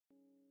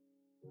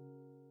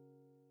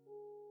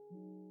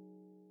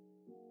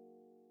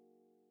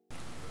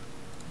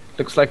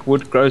Looks like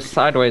wood grows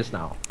sideways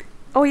now.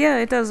 Oh yeah,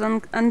 it does,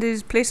 and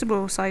is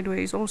placeable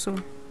sideways also.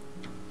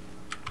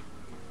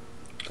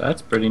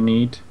 That's pretty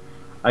neat.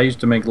 I used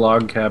to make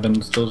log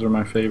cabins. Those are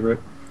my favorite.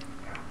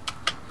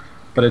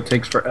 But it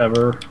takes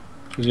forever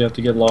because you have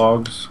to get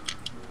logs.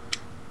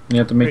 And you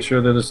have to make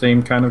sure they're the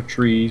same kind of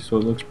tree so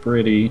it looks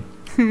pretty.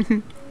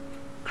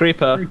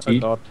 Creeper.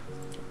 Pretty. Oh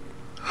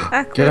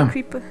god. Get him.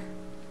 Creeper.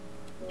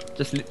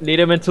 Just lead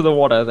him into the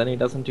water, then he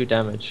doesn't do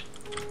damage.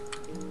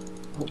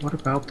 Oh, what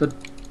about the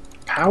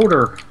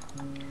powder?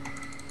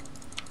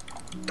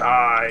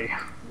 Die.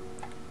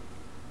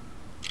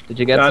 Did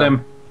you get Got some?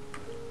 him.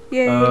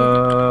 Yay.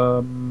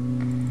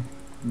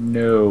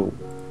 No.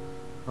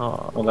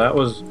 Oh. Well, that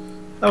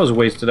was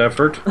wasted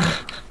effort.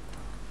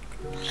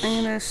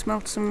 I'm gonna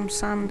smelt some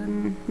sand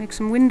and make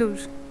some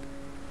windows.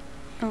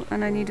 Oh,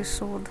 and I need a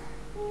sword.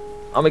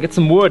 I'm gonna get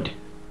some wood.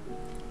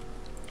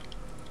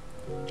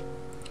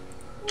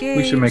 Yay,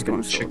 We should make a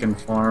stone sword. chicken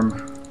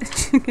farm.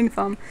 Chicken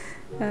farm.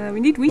 We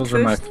need wheat Those are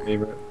my first.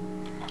 favorite.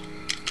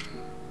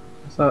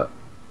 I thought.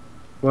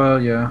 Well,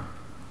 yeah.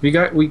 We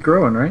got wheat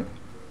growing, right?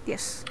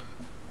 Yes.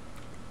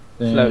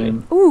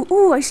 Slowly.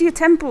 Ooh, I see a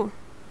temple.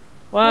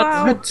 What?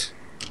 Wow. What?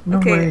 No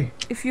Okay. way.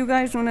 If you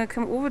guys wanna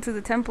come over to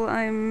the temple,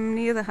 I'm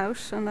near the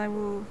house, and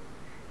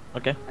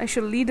Okay. I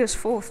shall lead us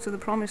forth to the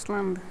promised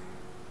land.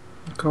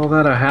 Call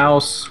that a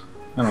house?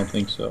 I don't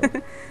think so.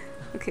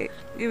 Okay,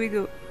 here we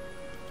go.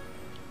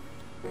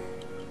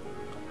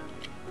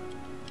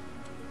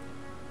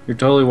 You're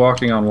totally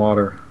walking on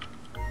water.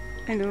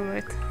 I know,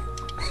 right?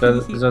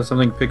 Is that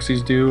something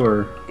pixies do,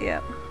 or?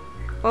 Yeah.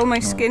 Well, my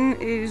Oh. skin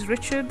is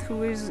Richard,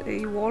 who is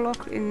a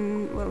warlock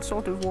well,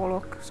 sort of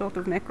warlock, sort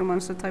of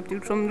necromancer type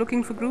dude from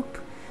Looking for Group,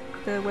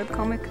 the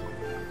webcomic.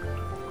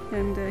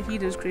 And he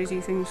does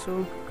crazy things,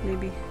 so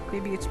maybe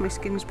it's my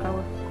skin's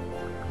power.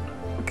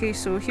 Okay,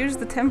 so here's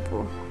the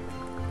temple.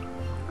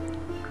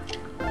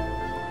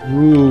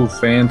 Ooh,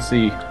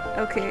 fancy.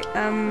 Okay,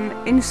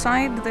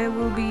 inside there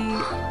will be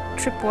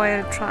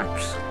tripwire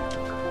traps.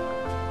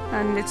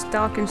 And it's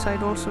dark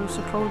inside also,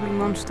 so probably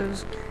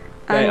monsters.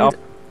 Okay, And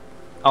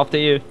after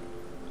you.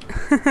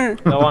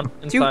 Go on, do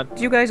you, inside.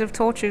 do you guys have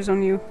torches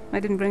on you? I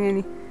didn't bring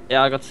any.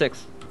 Yeah, I got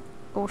 6.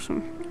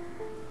 Awesome.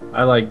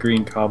 I like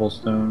green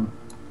cobblestone.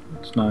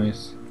 It's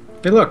nice.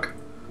 Hey, look!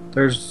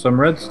 There's some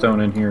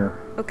redstone in here.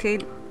 Okay,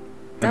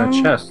 And down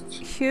a chest.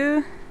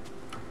 here,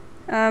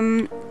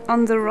 on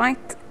the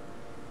right.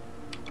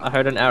 I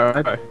heard an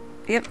arrow.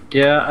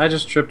 Yeah, I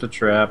just tripped a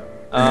trap.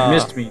 Ah. It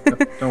missed me.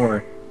 Don't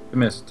worry. It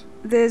missed.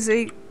 There's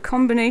a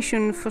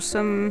combination for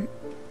some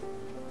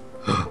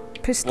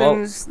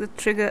pistons that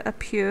trigger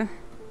up here.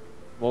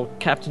 Well,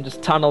 Captain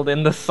just tunneled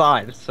in the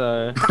side,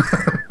 so...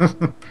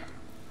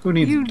 Who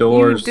needs You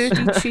doors?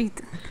 dirty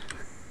cheat.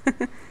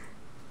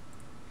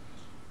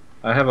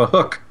 I have a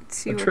hook. Let's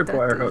see A what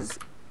tripwire that hook. is.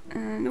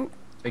 No.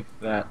 Take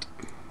that.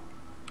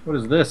 What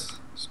is this?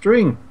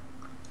 String.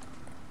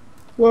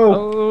 Whoa.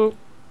 Oh,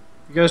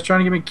 You guys trying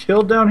to get me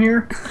killed down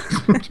here?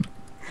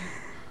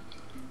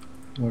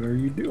 What are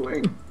you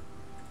doing?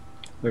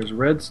 There's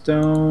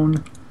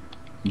redstone,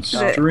 and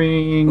There.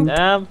 string,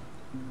 damn.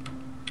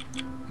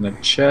 and a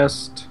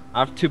chest. I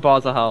have 2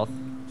 bars of health.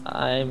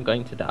 I'm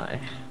going to die.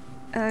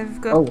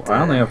 I've got. Oh,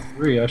 I only have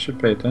 3. I should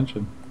pay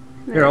attention.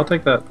 Here, I'll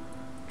take that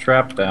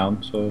trap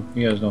down so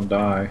you guys don't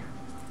die.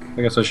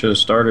 I guess I should have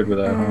started with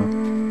that, huh?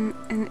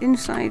 And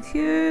inside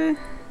here,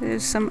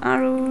 there's some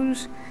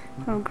arrows.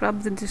 I'll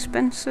grab the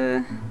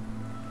dispenser.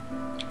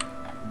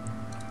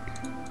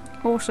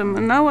 Awesome,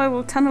 and now I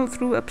will tunnel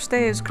through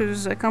upstairs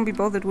because I can't be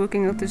bothered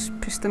working out this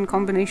piston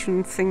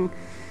combination thing.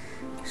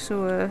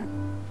 So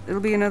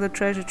there'll be another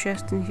treasure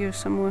chest in here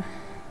somewhere.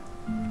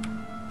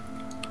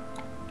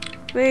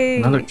 Wait,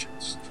 Another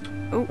chest.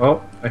 Oh.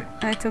 Oh,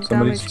 I took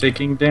somebody's damage.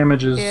 taking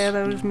damages. Yeah,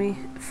 that was me.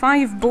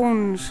 5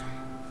 bones.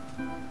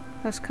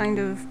 That's kind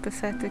of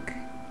pathetic.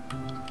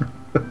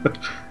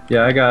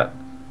 Yeah, I got,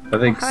 I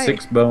think, Oh, hi.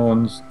 6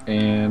 bones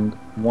and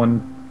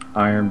 1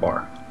 iron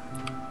bar.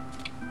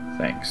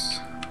 Thanks.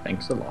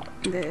 Thanks a lot.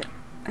 There.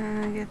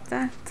 Get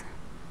that.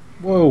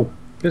 Whoa,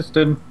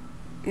 piston.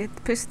 Get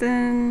the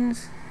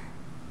pistons.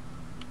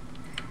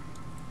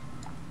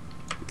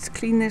 Let's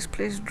clean this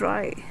place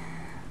dry.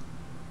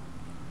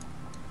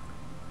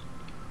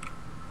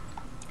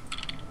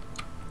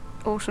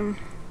 Awesome.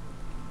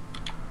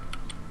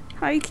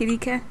 Hi, kitty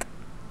cat.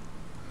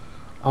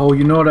 Oh,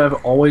 you know what I've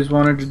always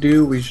wanted to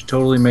do? We should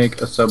totally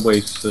make a subway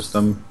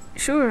system.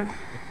 Sure.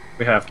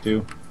 We have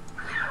to.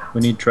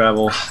 We need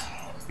travel.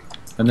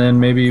 And then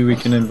maybe we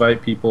can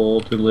invite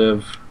people to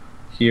live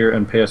here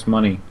and pay us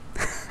money.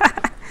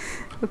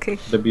 Okay.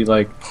 That'd be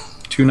like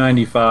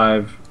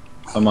 $2.95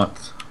 a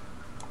month.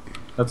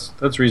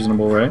 That's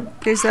reasonable, right?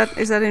 Is that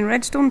in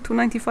redstone?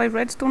 295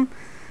 redstone?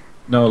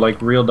 No,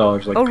 like real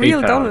dollars, like Oh, PayPal.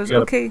 real dollars. You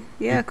gotta- Okay.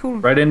 Yeah, cool.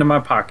 Right into my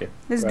pocket.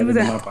 Let's right do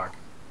into that. my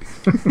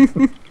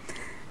pocket.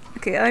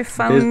 Okay, I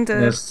found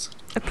Business.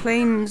 a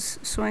plains,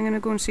 so I'm gonna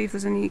go and see if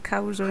there's any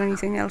cows or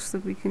anything else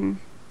that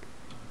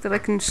I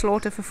can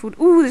slaughter for food.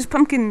 Ooh, there's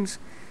pumpkins!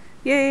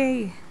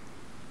 Yay!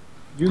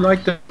 You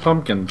like the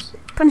pumpkins.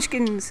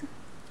 Punchkins!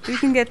 We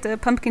can get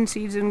pumpkin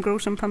seeds and grow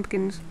some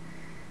pumpkins,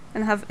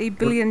 and have a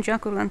billion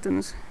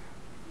jack-o'-lanterns.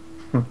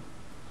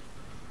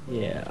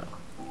 Yeah.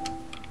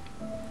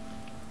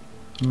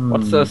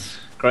 What's this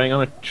growing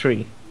on a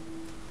tree?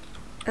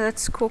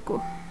 That's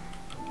cocoa.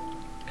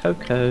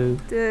 Cocoa.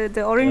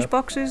 The orange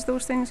boxes,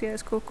 those things, yeah,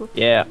 it's cocoa.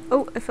 Yeah.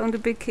 Oh, I found a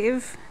big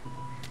cave,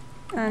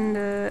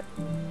 and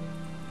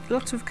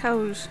lots of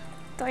cows.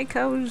 Die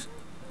cows.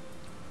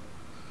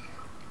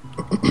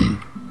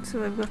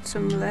 So I've got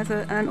some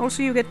leather, and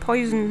also you get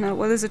poisoned now.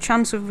 Well, there's a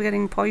chance of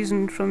getting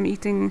poisoned from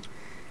eating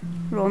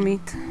raw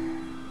meat.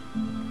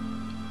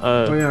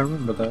 Oh yeah, I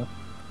remember that.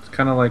 It's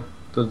kind of like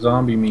the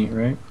zombie meat,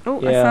 right? Oh,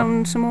 Yeah. I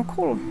found some more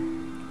coal.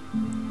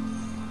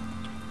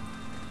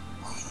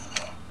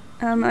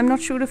 I'm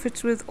not sure if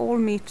it's with all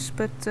meats,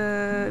 but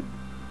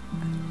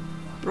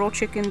raw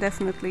chicken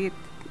definitely, it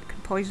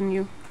can poison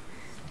you.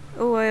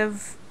 Oh, I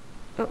have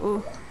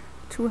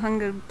 2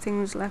 hunger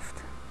things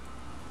left.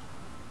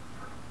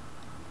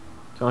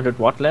 200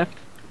 what left?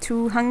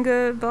 2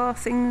 hunger bar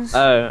things.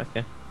 Oh,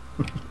 okay.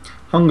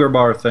 Hunger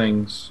bar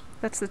things.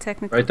 That's the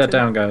technical Write that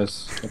term. down,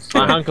 guys. That's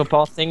My hunger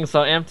bar things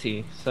are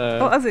empty, Oh, so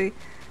are they?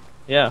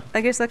 yeah.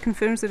 I guess that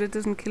confirms that it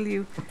doesn't kill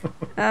you.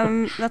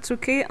 That's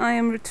okay, I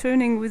am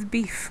returning with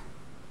beef.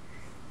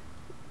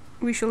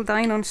 We shall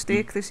dine on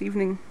steak this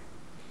evening.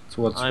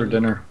 So what's for I'm-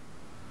 dinner?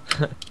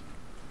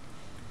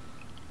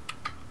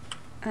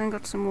 And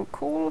got some more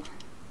coal.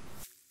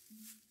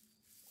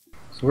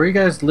 So where you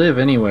guys live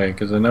anyway?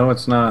 Because I know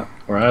it's not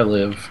where I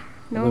live.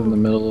 I live in the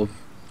No, middle of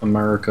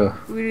America.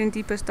 we're in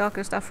deepest,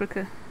 darkest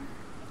Africa.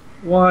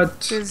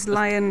 What? There's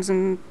lions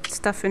and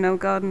stuff in our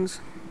gardens.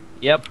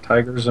 Yep.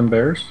 Tigers and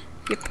bears?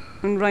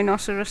 And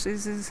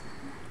rhinoceroses.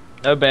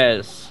 No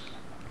bears.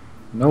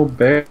 No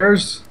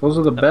bears? Those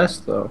are the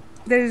best though.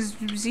 There's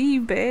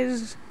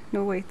bears.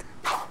 No, wait.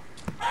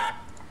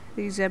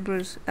 These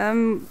zebras.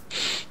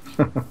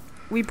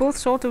 We both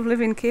sort of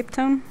live in Cape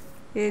Town,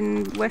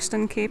 in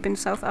Western Cape in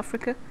South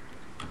Africa.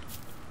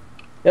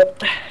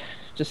 Yep.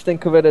 Just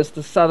think of it as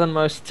the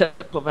southernmost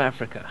tip of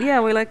Africa. Yeah,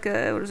 we're like,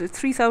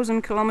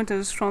 3,000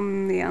 kilometers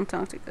from the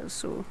Antarctica,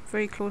 so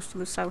very close to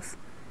the south.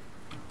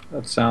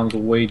 That sounds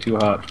way too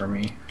hot for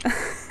me.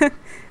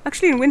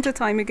 Actually, in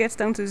wintertime it gets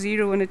down to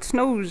 0 and it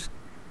snows.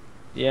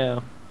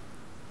 Yeah.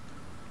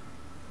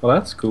 Well,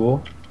 that's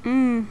cool.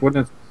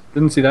 Mm.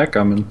 Didn't see that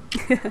coming.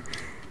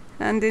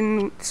 And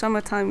in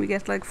summertime we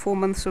get like 4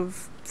 months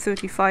of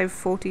 35,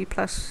 40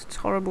 plus. It's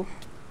horrible.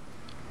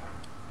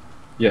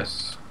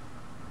 Yes.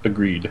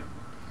 Agreed.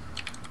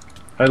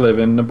 I live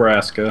in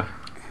Nebraska,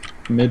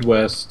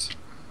 Midwest.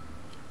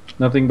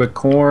 Nothing but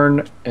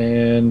corn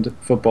and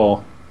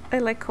football. I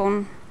like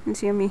corn.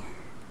 It's yummy.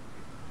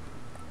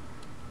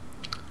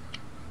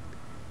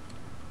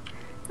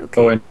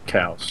 Okay. Oh, and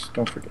cows.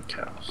 Don't forget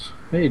cows.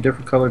 Hey,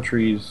 different color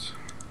trees.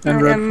 And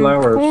I red am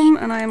flowers. home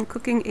and I am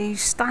cooking a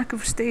stack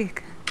of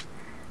steak.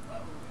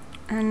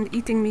 And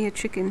eating me a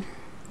chicken.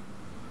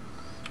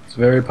 It's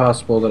very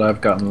possible that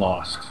I've gotten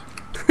lost.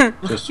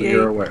 Just so Yay.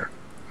 you're aware.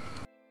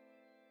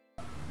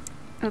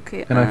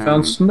 Okay. And I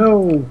found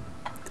snow.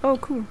 Oh,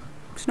 cool.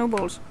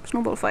 Snowballs.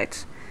 Snowball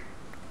fights.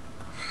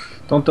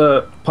 Don't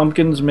the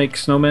pumpkins make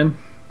snowmen?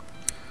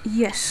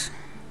 Yes.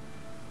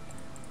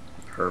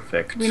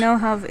 Perfect. We now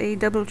have a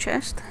double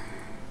chest.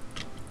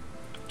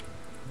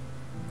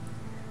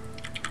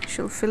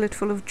 Shall fill it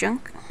full of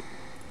junk.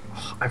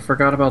 I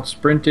forgot about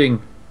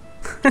sprinting.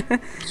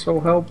 So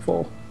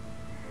helpful.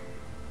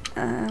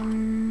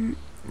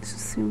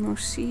 Some more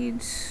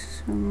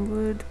seeds, some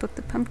wood, put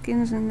the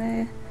pumpkins in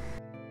there.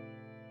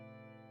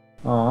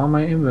 Aw,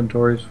 my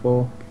inventory's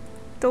full.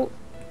 Don't.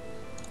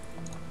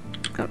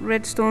 Got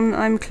redstone.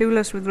 I'm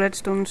clueless with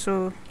redstone,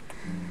 so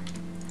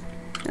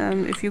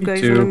if you Me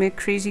guys too. want to make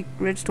crazy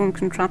redstone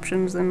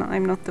contraptions, then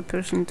I'm not the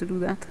person to do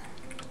that.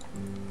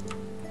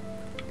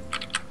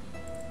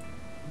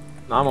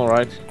 I'm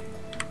alright.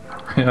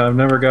 Yeah, I've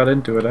never got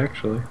into it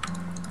actually.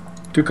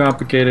 Too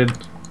complicated.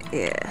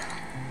 Yeah.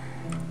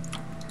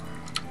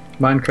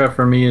 Minecraft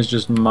for me is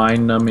just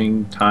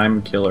mind-numbing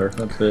time killer.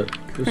 That's it.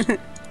 Just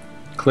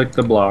click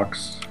the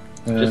blocks.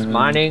 Just and-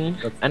 mining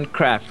and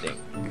crafting.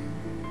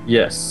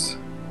 Yes,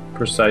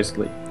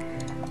 precisely.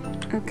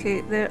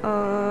 Okay, there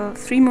are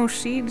 3 more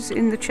seeds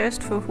in the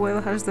chest for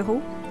whoever has the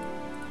hoe.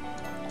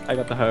 I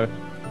got the hoe.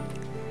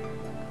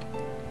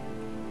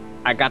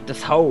 I got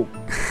this hoe.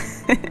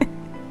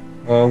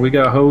 Well, we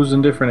got hoes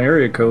in different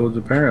area codes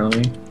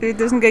apparently. It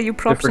doesn't get you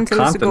props Different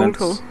until it's a gold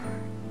hoe.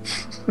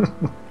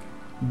 continents.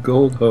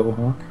 Gold hoe,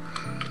 huh?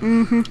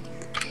 Mm-hmm.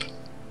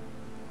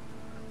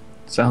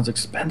 Sounds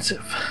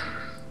expensive.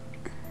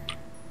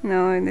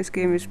 No, in this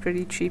game it's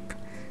pretty cheap.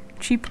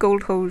 Cheap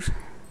gold hoes.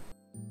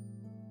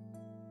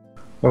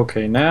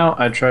 Okay, now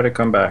I try to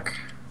come back.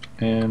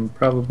 And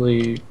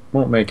probably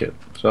won't make it.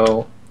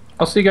 So,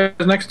 I'll see you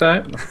guys next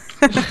time.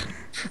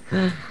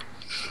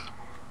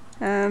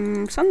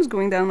 Sun's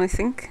going down, I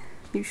think.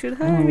 You should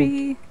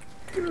hurry.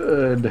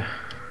 Good.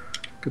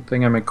 Good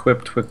thing I'm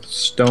equipped with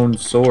stone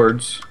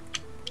swords.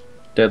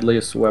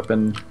 Deadliest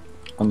weapon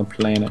on the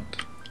planet.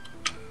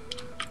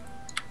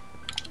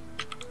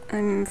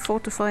 I'm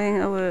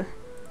fortifying our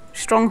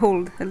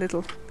stronghold a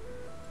little.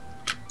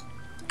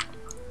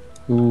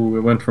 Ooh,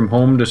 it went from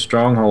home to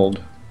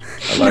stronghold.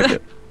 I like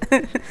it.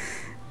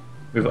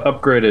 We've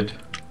upgraded.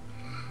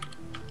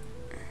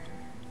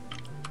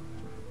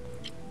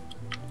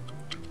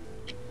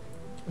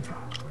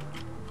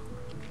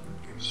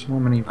 So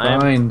many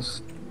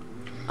vines.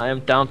 I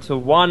am down to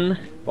 1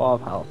 bar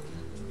of health.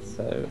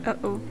 So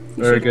Uh-oh.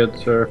 You Very should good,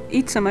 sir.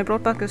 eat some. I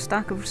brought back a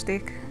stack of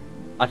steak.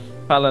 I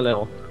fell a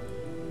little.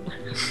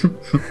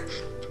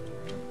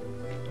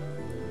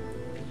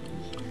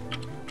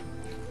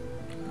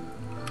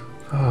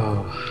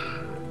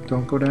 Oh,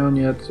 don't go down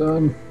yet,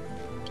 son.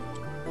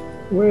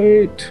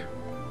 Wait.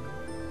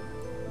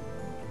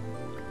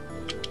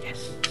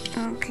 Yes.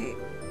 Okay,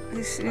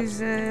 this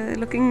is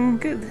looking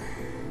good.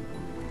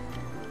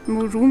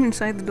 More room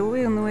inside the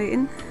doorway on the way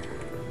in.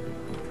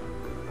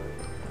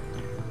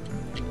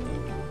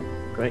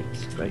 Great,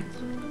 great.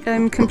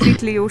 I'm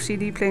completely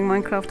OCD playing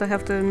Minecraft. I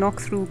have to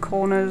knock through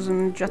corners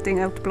and jutting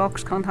out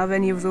blocks. Can't have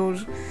any of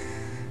those.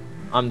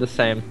 I'm the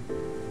same.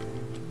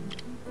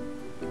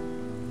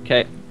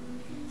 Okay.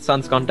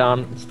 Sun's gone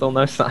down. Still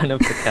no sign of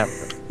the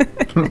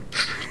captain.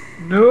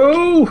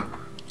 No!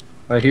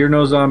 I hear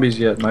no zombies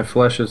yet. My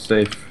flesh is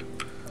safe.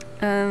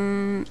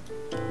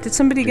 Did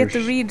somebody get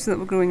the reeds that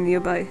were growing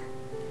nearby?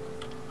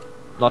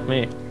 Not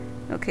me.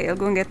 Okay, I'll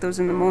go and get those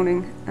in the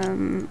morning.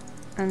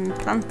 And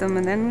plant them,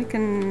 and then we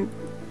can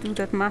do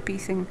that mappy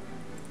thing.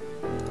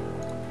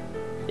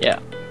 Yeah.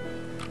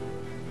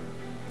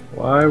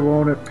 Why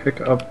won't it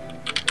pick up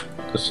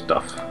the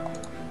stuff?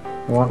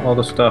 I want all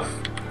the stuff.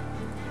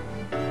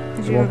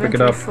 Is It your won't pick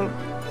it inventory up. full?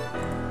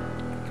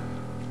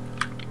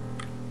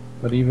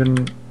 But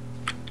even...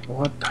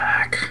 What the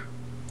heck?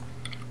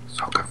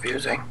 So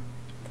confusing.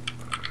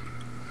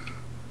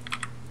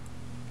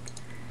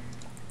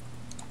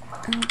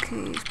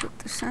 Okay, let's put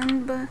the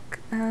sand back.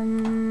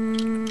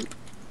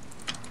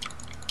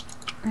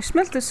 I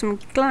smelted some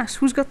glass.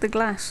 Who's got the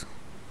glass?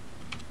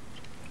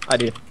 I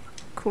do.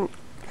 Cool.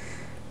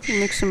 We'll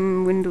make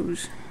some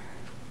windows.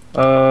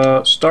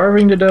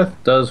 Starving to death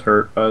does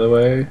hurt, by the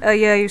way.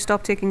 Yeah, you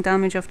stop taking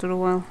damage after a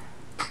while.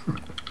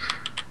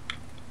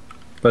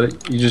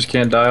 But you just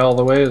can't die all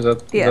the way? Is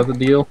that the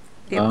deal?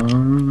 Yep.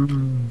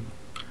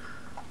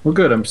 Well,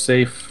 good. I'm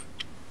safe.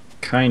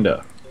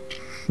 Kinda.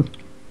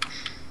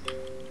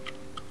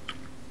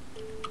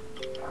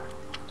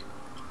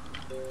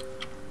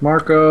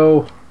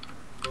 Marco!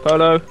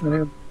 Polo.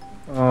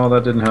 Oh,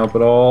 that didn't help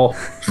at all.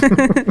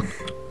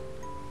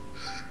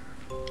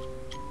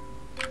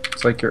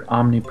 It's like you're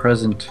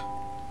omnipresent.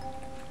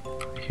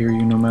 I hear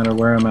you no matter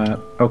where I'm at.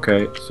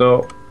 Okay,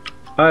 so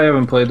I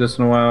haven't played this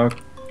in a while.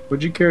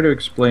 Would you care to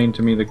explain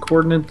to me the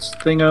coordinates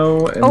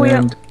thingo and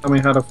then tell me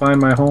how to find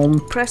my home?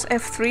 Press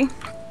F3.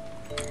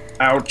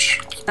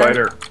 Ouch,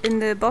 spider. In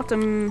the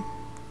bottom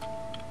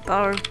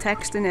bar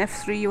text in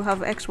F3 you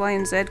have X, Y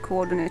and Z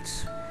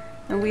coordinates.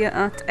 And we are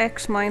at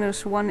X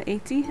minus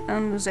 180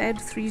 and Z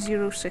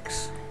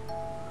 306.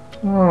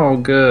 Oh,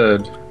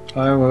 good.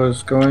 I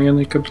was going in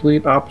the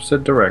complete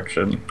opposite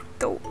direction.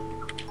 Dope.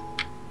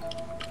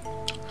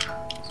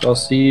 So I'll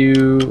see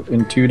you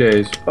in 2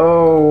 days.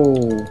 Oh,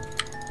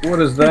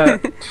 what is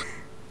that?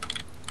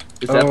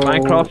 Is that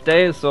Minecraft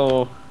days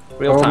or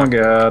real time? Oh my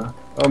god.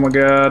 Oh my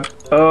god.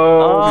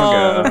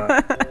 Oh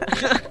my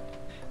god.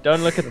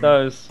 Don't look at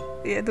those.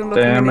 Yeah, don't look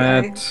them Damn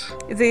in the it.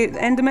 eye. The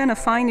Endermen are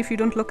fine if you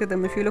don't look at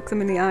them. If you look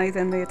them in the eye,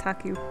 then they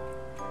attack you.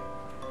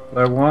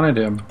 But I wanted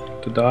him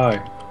to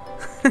die.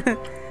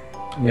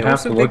 You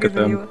have to look at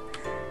them.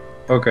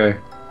 Okay.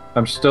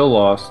 I'm still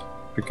lost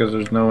because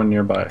there's no one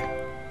nearby.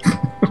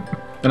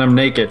 And I'm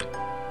naked.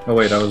 Oh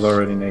wait, I was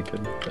already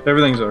naked.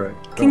 Everything's alright.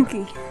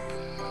 Kinky.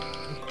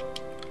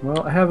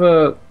 Well, I have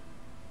a...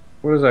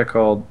 What is that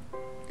called?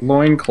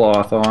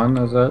 Loincloth on.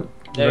 Is that...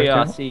 There you are, I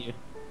count? see you.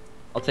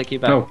 I'll take you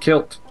back. No,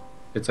 kilt.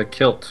 It's a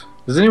kilt.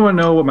 Does anyone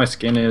know what my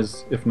skin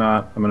is? If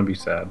not, I'm gonna be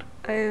sad.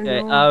 I don't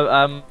Okay,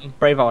 know.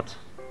 Braveheart.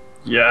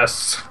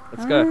 Yes!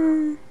 Let's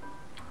go.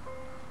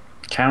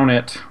 Count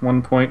it.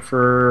 1 point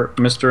for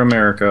Mr.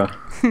 America.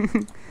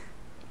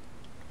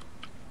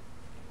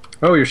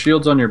 Oh, your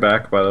shield's on your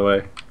back, by the way.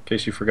 In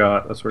case you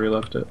forgot. That's where you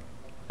left it.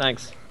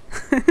 Thanks.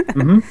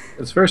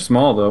 It's very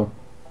small, though.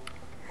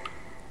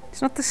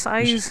 It's not the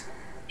size.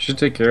 Should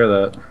take care of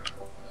that.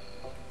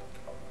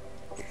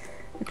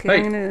 Okay, Hey.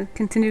 I'm gonna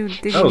continue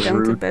digging That was down to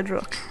rude.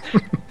 bedrock.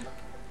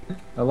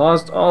 I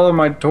lost all of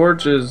my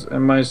torches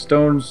and my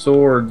stone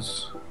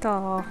swords.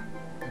 Aw.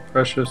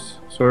 Precious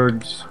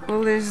swords.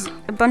 Well, there's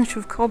a bunch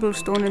of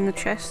cobblestone in the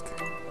chest,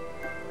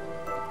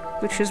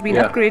 which has been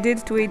Yeah.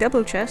 upgraded to a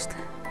double chest.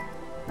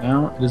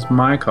 Now it is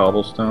my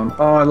cobblestone.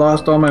 Oh, I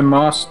lost all my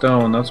moss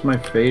stone. That's my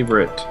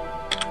favorite.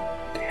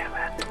 Damn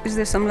it. Is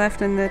there some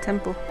left in the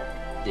temple?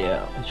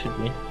 Yeah, it should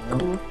be.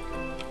 Cool.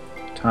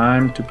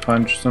 Time to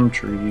punch some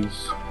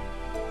trees.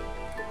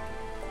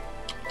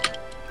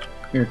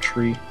 Come here,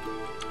 tree.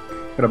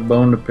 Got a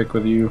bone to pick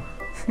with you.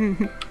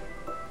 We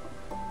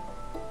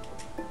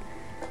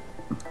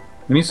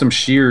need some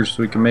shears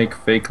so we can make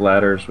fake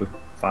ladders with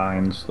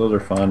finds. Those are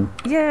fun.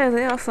 Yeah,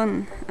 they are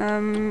fun.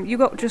 You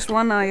got just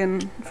one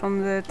iron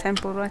from the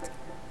temple, right?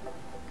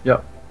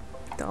 Yep.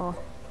 Oh.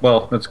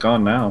 Well, it's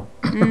gone now.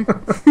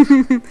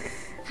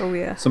 Oh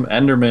yeah. Some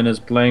Enderman is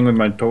playing with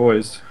my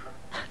toys.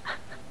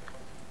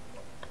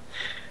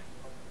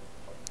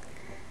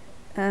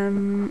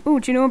 Oh,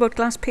 do you know about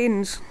glass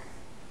panes?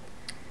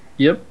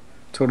 Yep.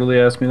 Totally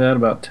asked me that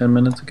about 10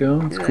 minutes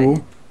ago. It's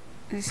cool.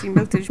 I see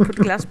Miltage put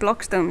glass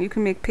blocks down. You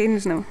can make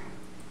panes now.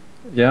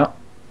 Yeah.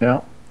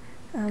 Yeah.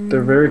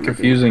 They're very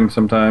confusing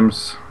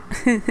sometimes.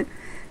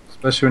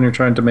 Especially when you're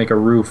trying to make a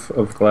roof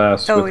of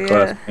glass with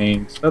glass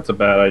panes. That's a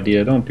bad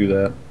idea. Don't do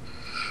that.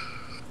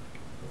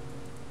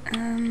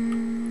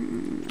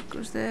 That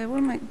goes there. What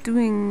am I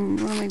doing?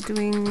 What am I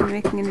doing?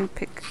 Making a new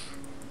pick.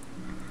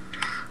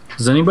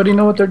 Does anybody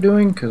know what they're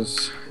doing?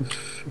 Because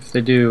if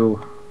they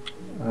do,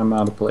 I'm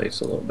out of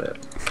place a little bit.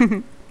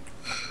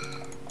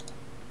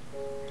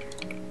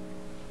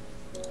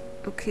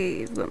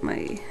 Okay, I've got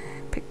my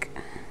pick.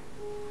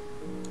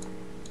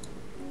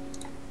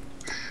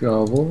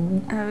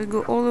 Shovel. I will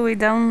go all the way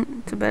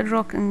down to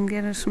bedrock and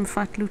get us some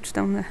fat loots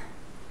down there.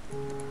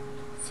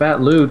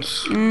 Fat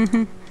loots?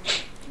 Mm-hmm.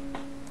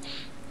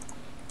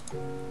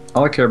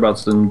 All I care about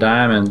is them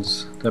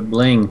diamonds. That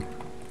bling.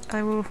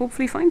 I will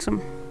hopefully find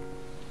some.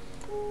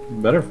 You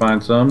better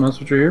find some.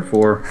 That's what you're here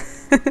for.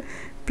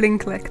 Bling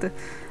collector.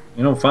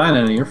 You don't find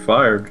any, you're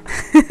fired.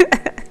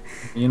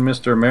 Me and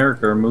Mr.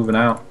 America are moving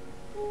out.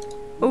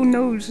 Oh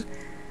noes.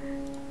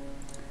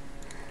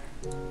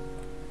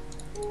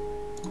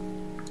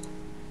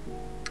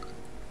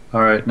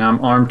 Alright, now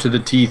I'm armed to the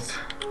teeth.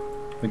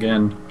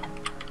 Again.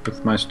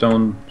 With my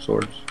stone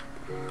swords.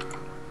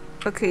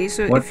 Okay,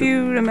 so if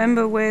you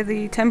remember where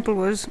the temple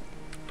was,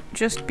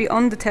 just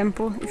beyond the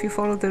temple, if you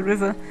follow the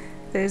river,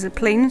 there's a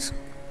plains.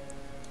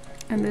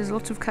 And there's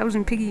lots of cows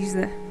and piggies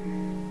there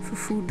for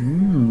food.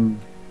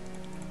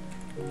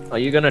 Are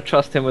you gonna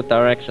trust him with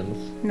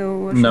directions? No,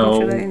 what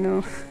No. should I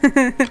know?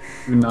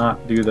 Do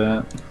not do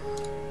that.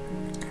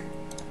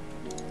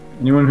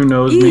 Anyone who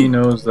knows me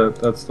knows that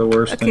that's the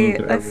worst thing you Okay,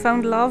 could I ever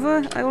found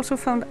lava. I also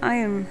found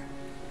iron.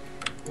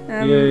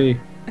 Yay.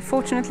 I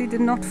fortunately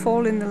did not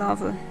fall in the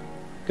lava.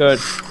 Good.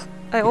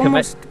 I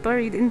almost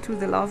buried into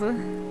the lava.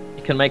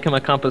 You can make him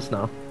a compass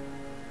now.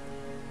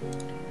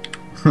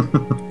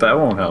 That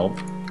won't help.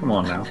 Come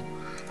on now.